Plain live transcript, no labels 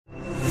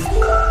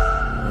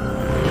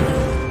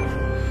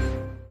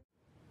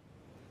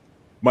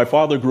My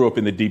father grew up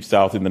in the Deep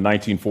South in the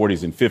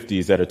 1940s and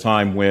 50s at a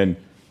time when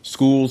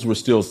schools were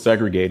still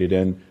segregated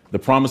and the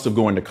promise of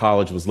going to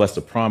college was less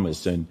a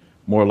promise and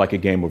more like a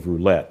game of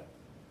roulette.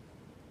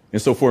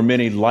 And so for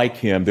many like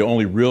him, the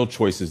only real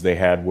choices they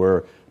had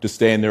were to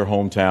stay in their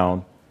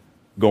hometown,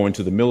 go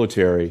into the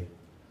military,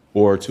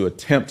 or to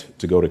attempt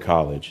to go to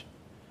college.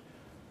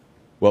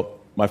 Well,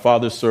 my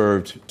father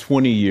served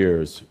 20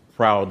 years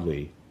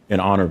proudly and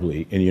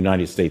honorably in the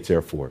United States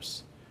Air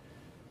Force.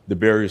 The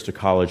barriers to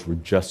college were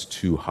just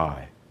too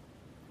high.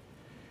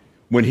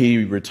 When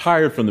he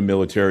retired from the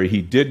military,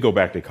 he did go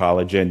back to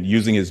college, and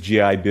using his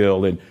GI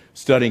Bill and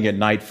studying at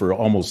night for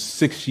almost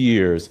 6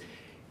 years,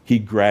 he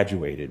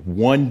graduated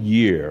 1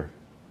 year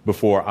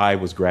before I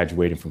was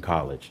graduating from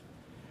college.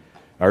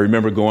 I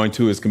remember going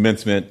to his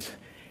commencement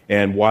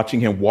and watching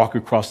him walk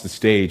across the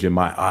stage, and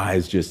my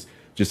eyes just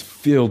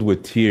filled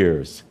with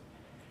tears.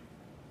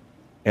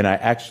 And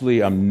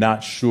I'm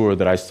not sure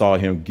that I saw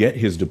him get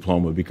his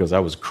diploma because I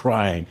was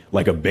crying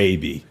like a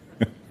baby.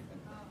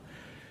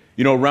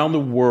 You know, around the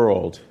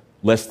world,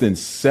 less than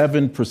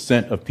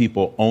 7% of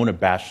people own a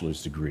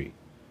bachelor's degree.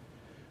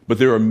 But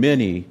there are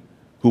many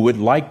who would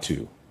like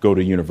to go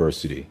to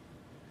university.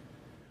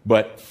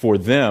 But for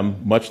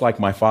them, much like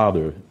my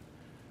father,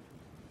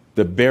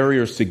 the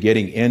barriers to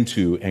getting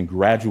into and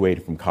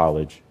graduating from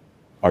college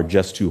are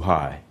just too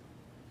high.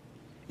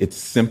 It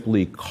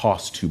simply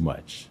costs too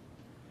much.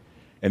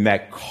 And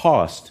that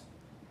cost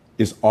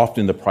is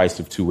often the price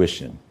of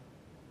tuition.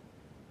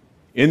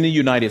 In the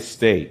United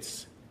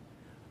States,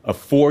 a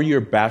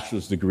 4-year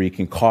bachelor's degree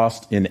can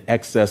cost in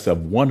excess of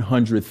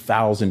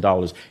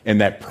 $100,000,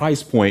 and that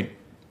price point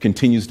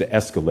continues to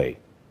escalate.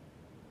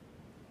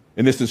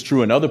 And this is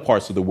true in other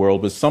parts of the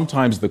world, but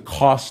sometimes the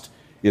cost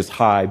is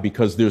high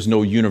because there's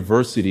no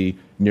university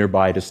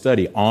nearby to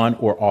study, on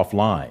or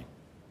offline,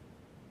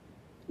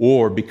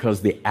 or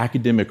because the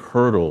academic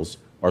hurdles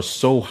are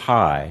so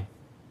high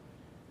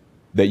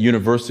that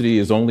university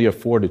is only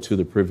afforded to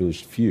the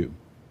privileged few.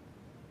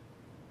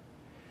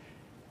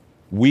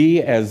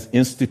 We, as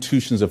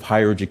institutions of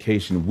higher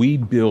education, we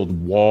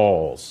build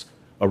walls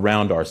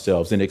around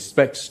ourselves and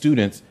expect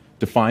students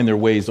to find their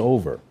ways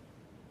over.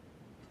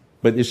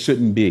 But it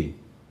shouldn't be.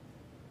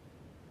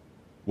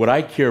 What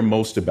I care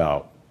most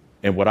about,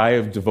 and what I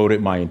have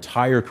devoted my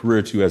entire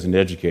career to as an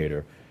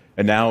educator,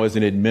 and now as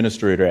an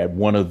administrator at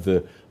one of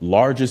the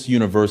largest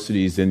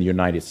universities in the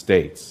United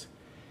States,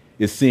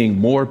 is seeing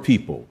more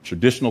people,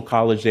 traditional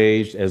college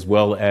age as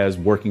well as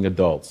working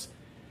adults,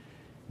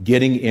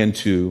 getting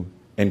into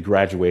and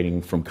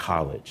graduating from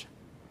college.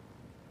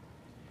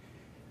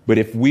 But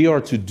if we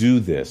are to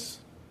do this,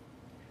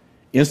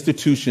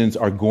 institutions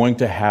are going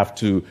to have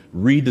to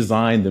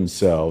redesign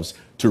themselves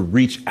to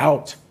reach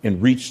out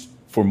and reach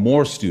for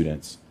more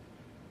students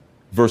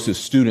versus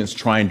students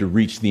trying to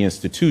reach the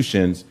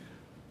institutions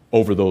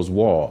over those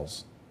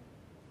walls.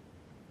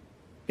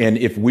 And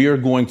if we are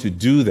going to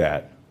do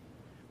that,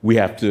 we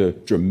have to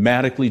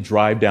dramatically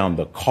drive down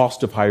the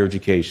cost of higher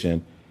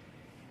education.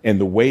 And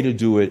the way to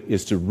do it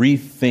is to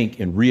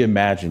rethink and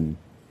reimagine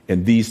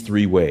in these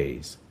 3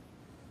 ways.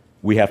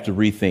 We have to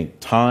rethink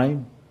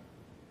time,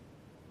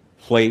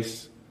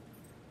 place,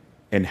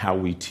 and how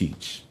we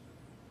teach.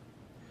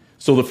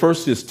 So the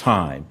first is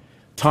time.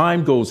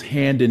 Time goes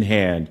hand in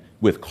hand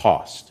with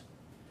cost.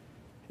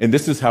 And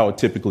this is how it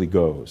typically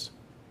goes.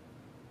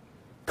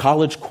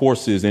 College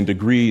courses and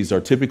degrees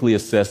are typically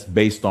assessed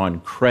based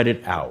on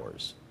credit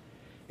hours,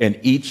 and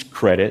each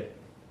credit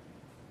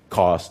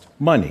costs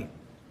money.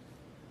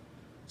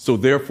 So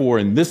therefore,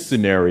 in this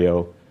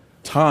scenario,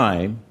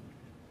 time,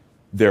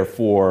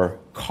 therefore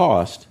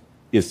cost,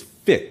 is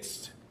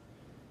fixed,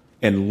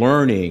 and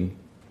learning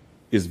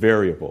is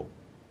variable.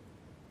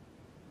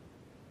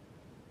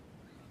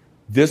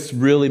 This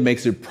really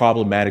makes it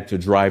problematic to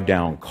drive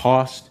down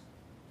cost,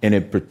 and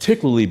it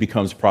particularly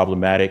becomes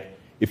problematic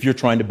if you're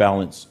trying to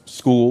balance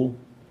school,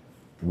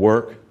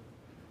 work,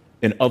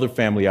 and other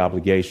family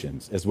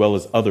obligations, as well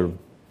as other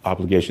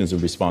obligations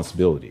and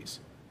responsibilities.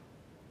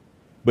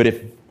 But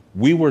if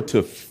we were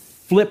to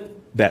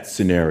flip that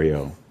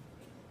scenario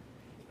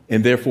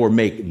and therefore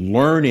make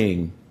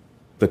learning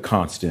the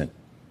constant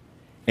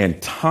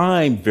and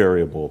time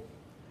variable,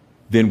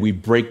 then we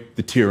break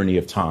the tyranny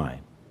of time.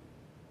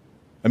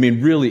 I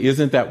mean, really,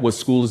 isn't that what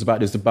school is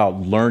about? It's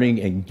about learning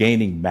and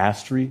gaining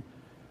mastery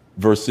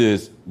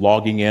versus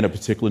logging in a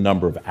particular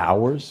number of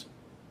hours.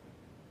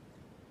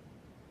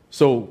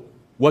 So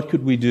what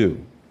could we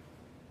do?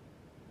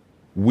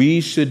 We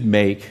should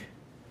make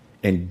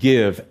and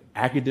give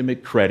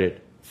academic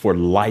credit for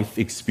life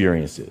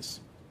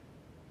experiences.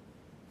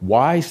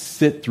 Why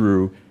sit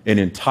through an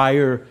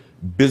entire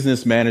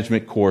business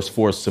management course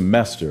for a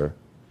semester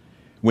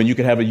when you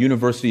could have a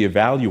university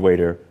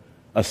evaluator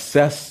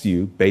assess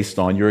you based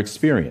on your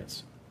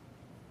experience?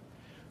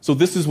 So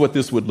this is what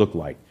this would look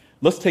like.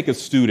 Let's take a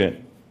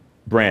student,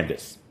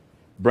 Brandis.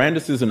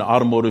 Brandis is an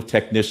automotive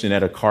technician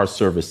at a car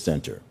service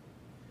center.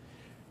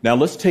 Now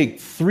let's take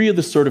 3 of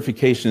the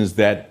certifications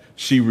that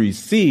she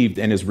received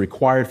and is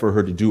required for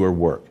her to do her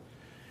work.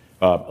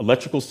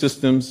 Electrical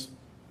systems,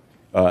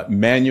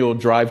 manual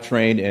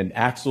drivetrain and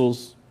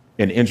axles,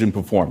 and engine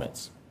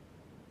performance.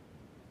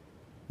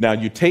 Now,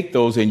 you take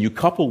those and you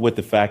couple with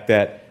the fact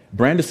that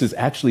Brandis is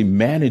actually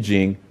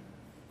managing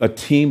a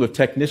team of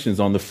technicians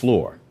on the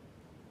floor.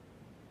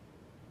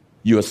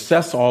 You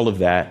assess all of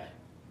that,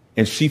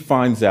 and she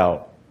finds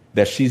out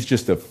that she's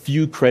just a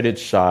few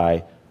credits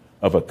shy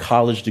of a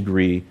college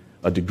degree,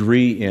 a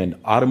degree in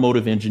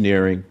automotive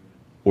engineering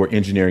or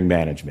engineering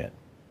management.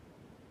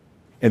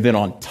 And then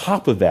on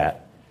top of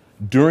that,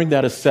 during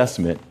that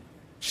assessment,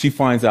 she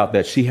finds out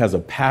that she has a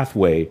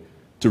pathway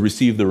to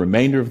receive the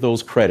remainder of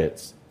those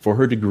credits for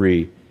her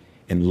degree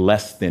in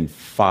less than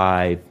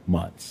 5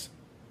 months.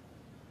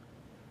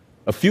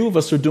 A few of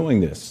us are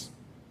doing this.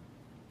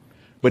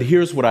 But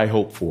here's what I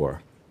hope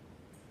for.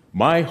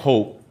 My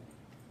hope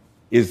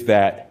is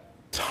that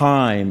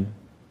time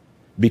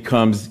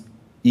becomes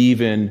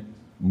even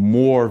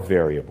more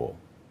variable.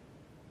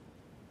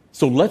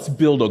 So let's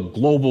build a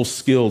global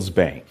skills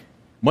bank,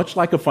 much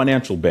like a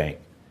financial bank.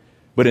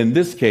 But in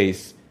this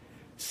case,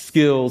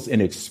 skills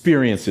and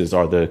experiences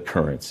are the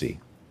currency.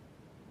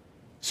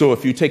 So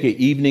if you take an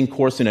evening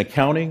course in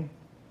accounting,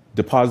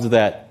 deposit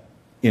that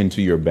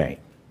into your bank.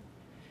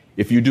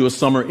 If you do a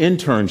summer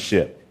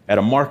internship at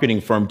a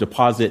marketing firm,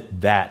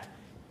 deposit that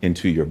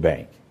into your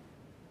bank.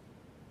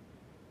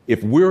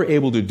 If we're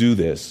able to do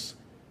this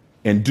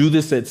and do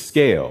this at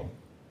scale,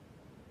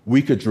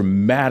 we could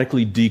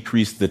dramatically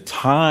decrease the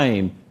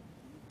time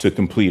to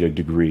complete a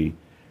degree,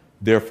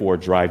 therefore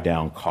drive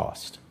down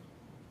cost.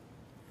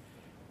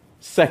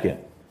 Second,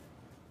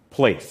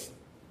 place.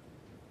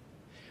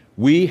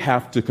 We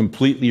have to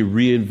completely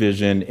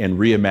re-envision and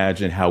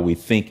reimagine how we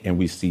think and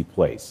we see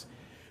place.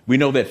 We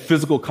know that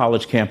physical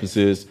college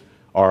campuses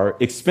are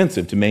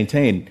expensive to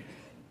maintain,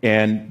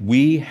 and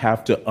we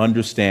have to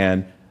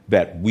understand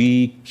that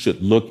we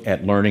should look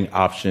at learning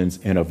options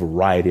in a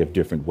variety of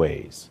different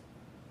ways.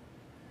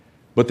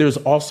 But there's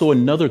also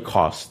another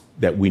cost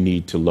that we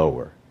need to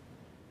lower,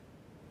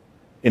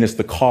 and it's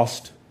the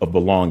cost of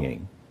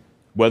belonging.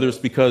 Whether it's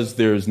because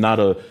there's not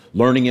a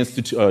learning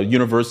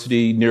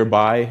university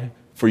nearby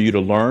for you to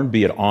learn,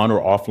 be it on or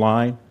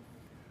offline,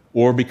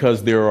 or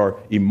because there are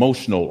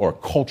emotional or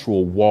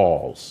cultural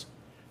walls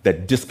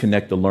that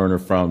disconnect the learner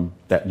from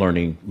that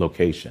learning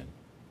location.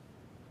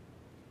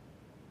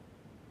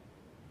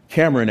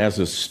 Cameron, as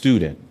a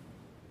student,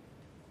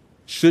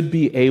 should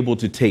be able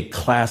to take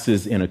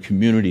classes in a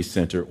community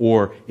center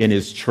or in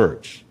his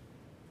church.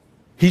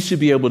 He should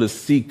be able to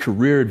seek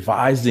career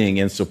advising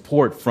and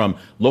support from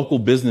local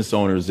business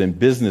owners and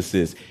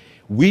businesses.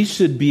 We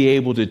should be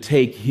able to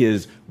take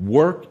his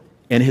work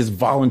and his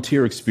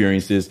volunteer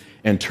experiences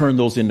and turn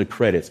those into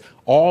credits,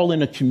 all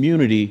in a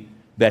community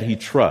that he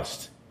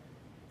trusts.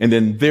 And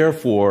then,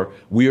 therefore,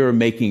 we are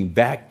making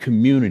that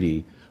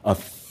community a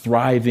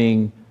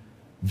thriving,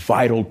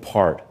 vital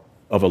part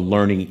of a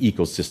learning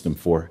ecosystem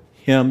for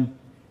him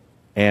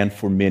and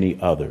for many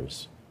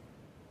others.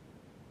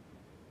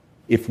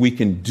 If we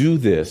can do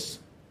this,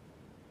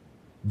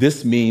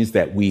 this means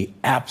that we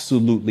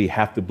absolutely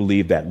have to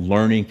believe that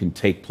learning can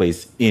take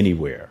place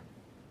anywhere.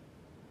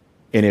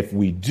 And if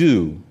we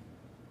do,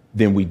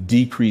 then we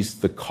decrease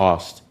the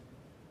cost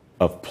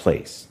of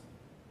place.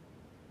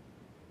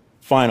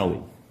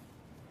 Finally,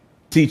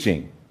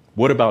 teaching.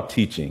 What about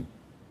teaching?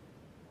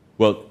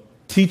 Well,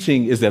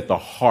 teaching is at the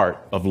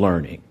heart of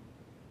learning.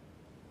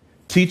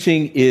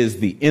 Teaching is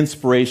the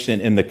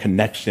inspiration and the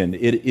connection.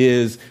 It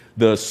is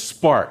the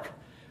spark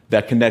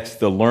that connects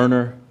the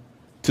learner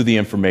to the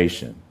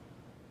information.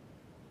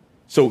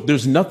 So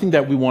there's nothing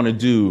that we want to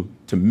do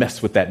to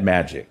mess with that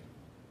magic.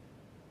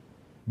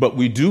 But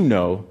we do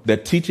know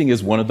that teaching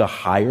is one of the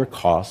higher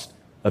costs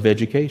of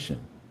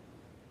education.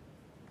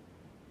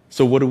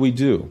 So what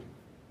do?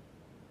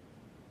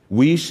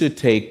 We should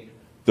take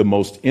the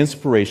most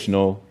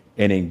inspirational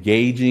and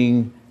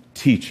engaging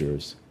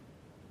teachers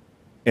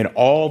and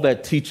all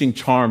that teaching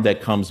charm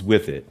that comes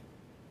with it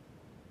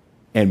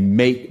and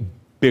make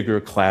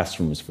bigger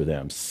classrooms for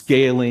them,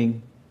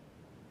 scaling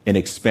and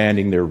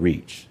expanding their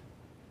reach.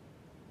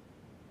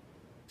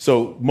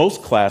 So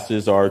most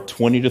classes are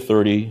 20 to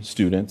 30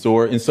 students,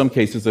 or in some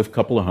cases, a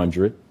couple of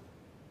hundred.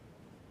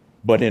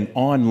 But in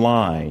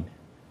online,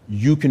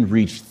 you can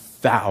reach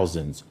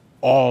thousands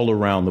all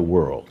around the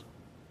world.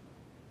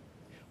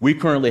 We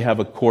currently have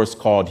a course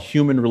called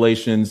Human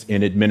Relations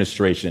in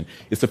Administration.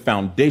 It's a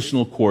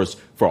foundational course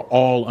for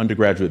all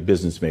undergraduate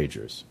business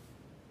majors.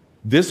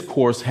 This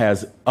course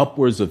has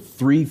upwards of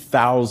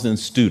 3,000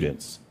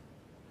 students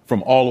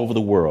from all over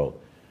the world,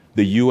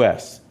 the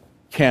US,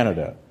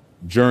 Canada,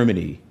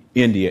 Germany,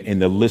 India,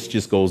 and the list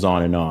just goes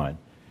on and on.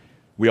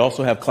 We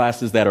also have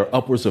classes that are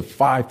upwards of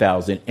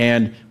 5,000,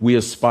 and we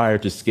aspire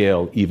to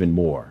scale even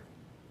more.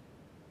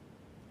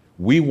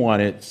 We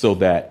want it so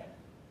that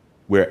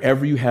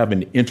wherever you have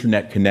an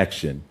internet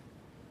connection,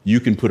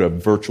 you can put a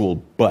virtual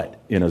butt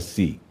in a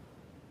seat.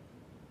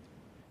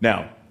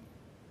 Now,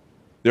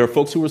 there are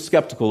folks who are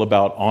skeptical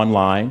about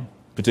online,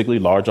 particularly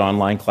large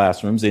online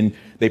classrooms, and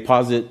they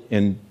posit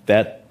in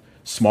that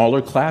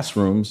smaller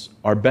classrooms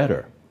are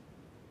better.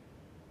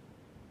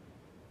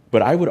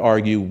 But I would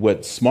argue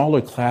what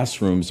smaller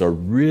classrooms are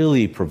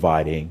really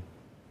providing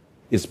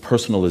is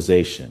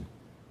personalization.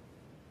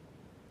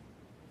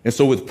 And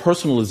so with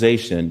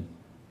personalization,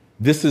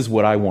 this is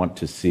what I want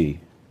to see.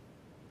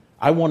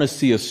 I want to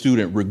see a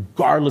student,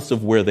 regardless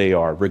of where they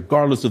are,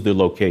 regardless of their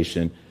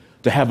location,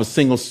 to have a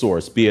single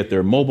source, be it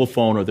their mobile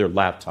phone or their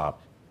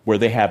laptop, where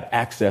they have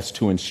access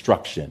to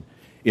instruction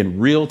in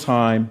real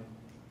time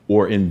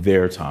or in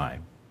their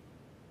time.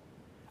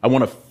 I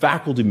want a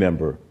faculty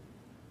member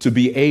to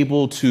be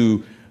able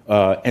to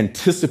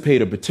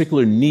anticipate a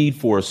particular need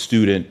for a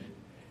student,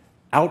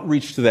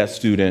 outreach to that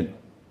student,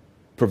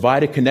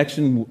 provide a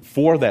connection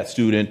for that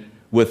student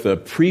with a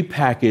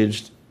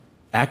prepackaged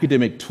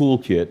academic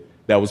toolkit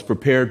that was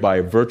prepared by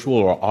a virtual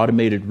or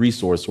automated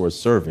resource or a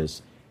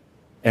service,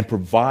 and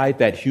provide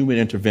that human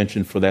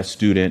intervention for that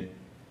student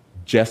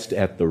just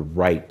at the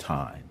right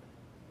time.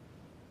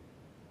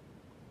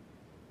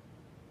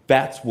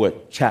 That's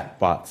what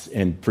chatbots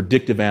and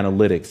predictive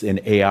analytics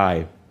and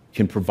AI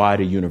can provide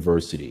a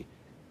university.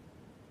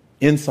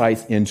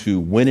 Insights into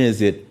when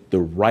is it the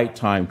right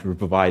time to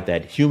provide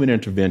that human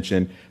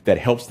intervention that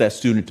helps that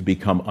student to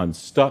become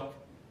unstuck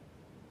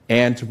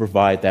and to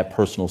provide that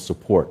personal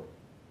support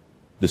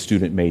the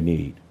student may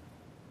need.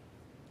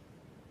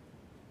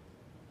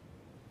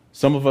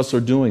 Some of us are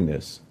doing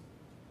this.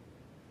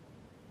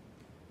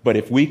 But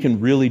if we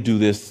can really do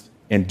this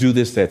and do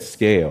this at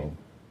scale,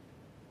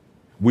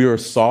 we are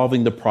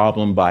solving the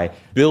problem by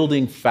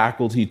building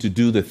faculty to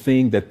do the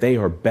thing that they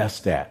are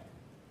best at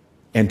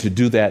and to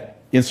do that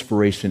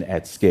inspiration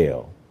at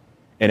scale.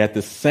 And at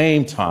the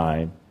same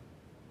time,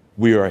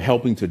 we are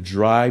helping to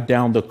drive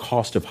down the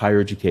cost of higher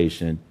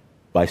education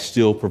by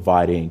still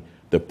providing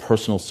the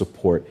personal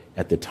support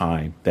at the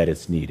time that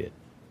it's needed.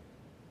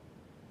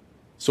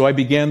 So I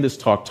began this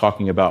talk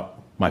talking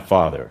about my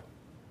father.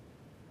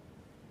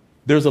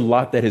 There's a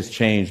lot that has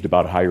changed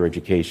about higher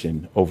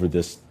education over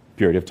this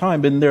period of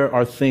time, and there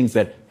are things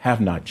that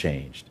have not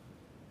changed.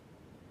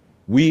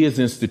 We as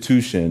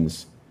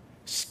institutions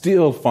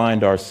still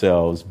find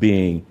ourselves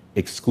being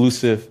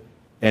exclusive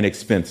and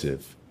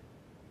expensive,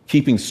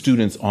 keeping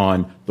students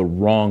on the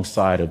wrong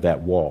side of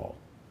that wall.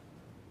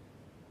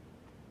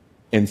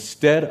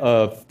 Instead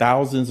of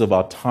thousands of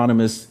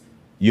autonomous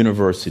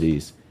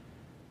universities,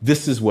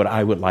 this is what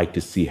I would like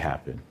to see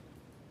happen.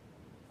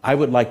 I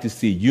would like to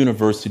see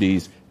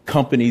universities,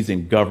 companies,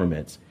 and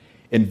governments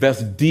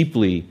invest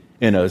deeply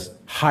in a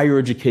higher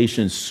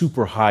education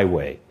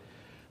superhighway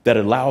that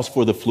allows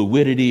for the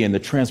fluidity and the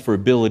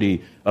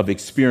transferability of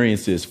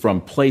experiences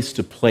from place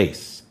to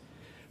place,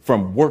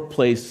 from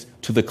workplace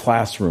to the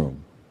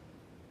classroom,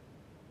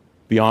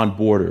 beyond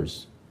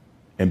borders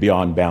and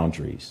beyond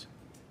boundaries.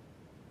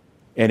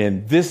 And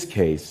in this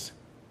case,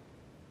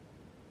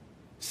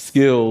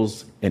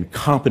 skills and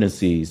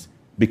competencies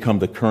become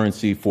the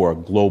currency for a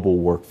global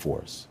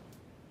workforce.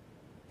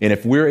 And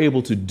if we're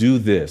able to do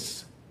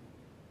this,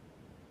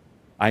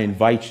 I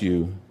invite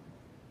you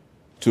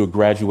to a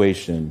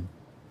graduation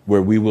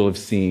where we will have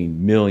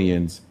seen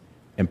millions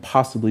and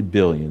possibly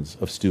billions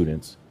of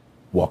students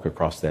walk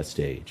across that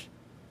stage.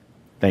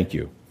 Thank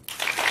you.